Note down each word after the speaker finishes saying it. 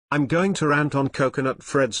I'm going to rant on Coconut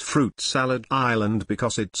Fred's Fruit Salad Island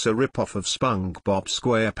because it's a rip-off of SpongeBob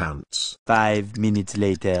SquarePants. 5 minutes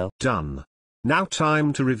later. Done. Now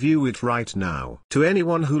time to review it right now. To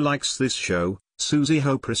anyone who likes this show, Susie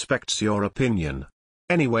Hope respects your opinion.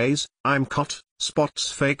 Anyways, I'm Cot,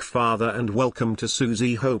 Spot's fake father, and welcome to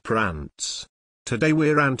Susie Hope Rants. Today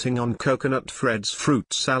we're ranting on Coconut Fred's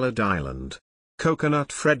Fruit Salad Island.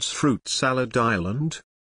 Coconut Fred's Fruit Salad Island?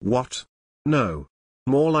 What? No.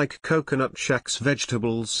 More like Coconut Shack's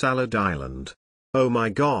Vegetable Salad Island. Oh my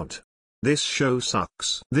god. This show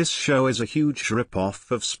sucks. This show is a huge rip-off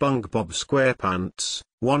of SpongeBob SquarePants,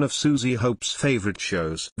 one of Susie Hope's favorite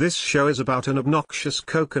shows. This show is about an obnoxious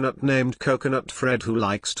coconut named Coconut Fred who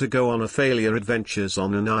likes to go on a failure adventures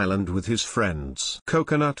on an island with his friends.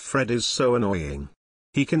 Coconut Fred is so annoying.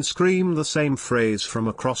 He can scream the same phrase from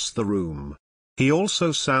across the room. He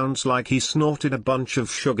also sounds like he snorted a bunch of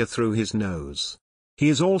sugar through his nose. He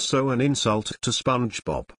is also an insult to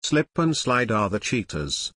SpongeBob. Slip and Slide are the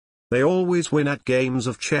cheaters. They always win at games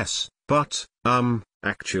of chess, but,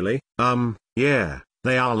 actually, yeah,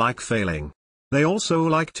 they are like failing. They also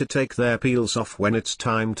like to take their peels off when it's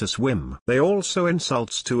time to swim. They also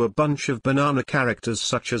insults to a bunch of banana characters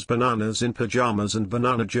such as Bananas in Pajamas and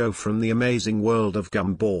Banana Joe from the Amazing World of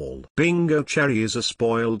Gumball. Bingo Cherry is a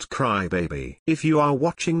spoiled crybaby. If you are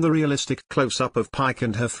watching the realistic close-up of Pike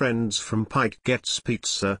and her friends from Pike Gets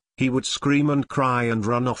Pizza, he would scream and cry and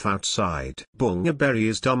run off outside. Bunga Berry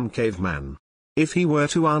is dumb caveman. If he were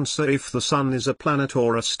to answer if the sun is a planet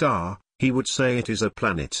or a star, he would say it is a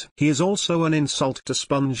planet. He is also an insult to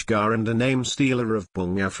SpongeGar and a name stealer of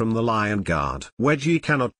Bunga from the Lion Guard. Wedgie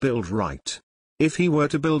cannot build right. If he were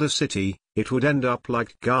to build a city, it would end up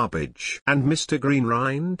like garbage. And Mr. Green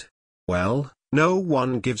Rind? Well, no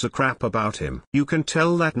one gives a crap about him. You can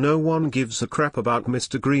tell that no one gives a crap about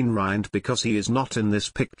Mr. Green Rind because he is not in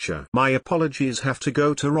this picture. My apologies have to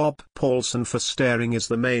go to Rob Paulson for staring as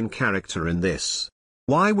the main character in this.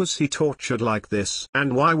 Why was he tortured like this?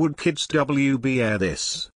 And why would Kids WB air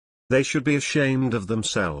this? They should be ashamed of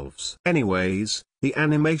themselves. Anyways, the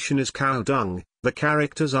animation is cow dung, the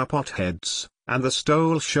characters are potheads, and the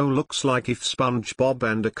stole show looks like if SpongeBob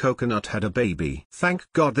and a coconut had a baby. Thank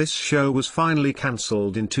God this show was finally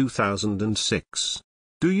cancelled in 2006.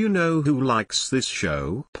 Do you know who likes this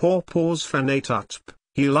show? Paw Paws Fanatutp.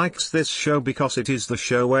 He likes this show because it is the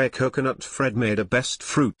show where Coconut Fred made a best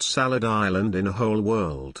fruit salad island in a whole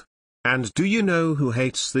world. And do you know who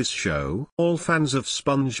hates this show? All fans of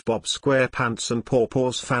SpongeBob SquarePants and Paw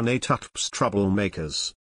Paws Fanatutp's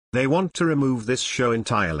troublemakers. They want to remove this show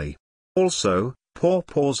entirely. Also, Paw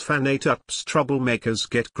Paws Fanatutp's troublemakers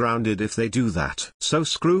get grounded if they do that. So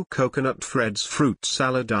screw Coconut Fred's Fruit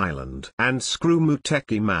Salad Island. And screw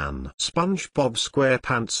Muteki Man. SpongeBob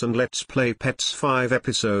SquarePants and Let's Play Pets 5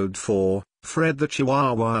 Episode 4, Fred the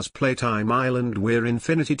Chihuahua's Playtime Island. We're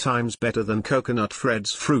infinity times better than Coconut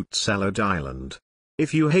Fred's Fruit Salad Island.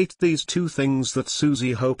 If you hate these two things that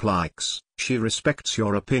Susie Hope likes, she respects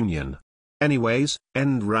your opinion. Anyways,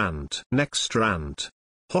 end rant. Next rant.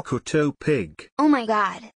 Hokuto Pig. Oh my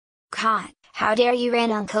god. Cot, how dare you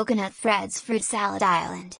rant on Coconut Fred's Fruit Salad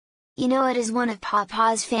Island? You know it is one of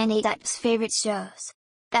Papa's Fanatutp's favorite shows.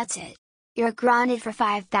 That's it. You're grounded for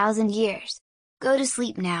 5,000 years. Go to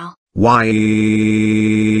sleep now. Why?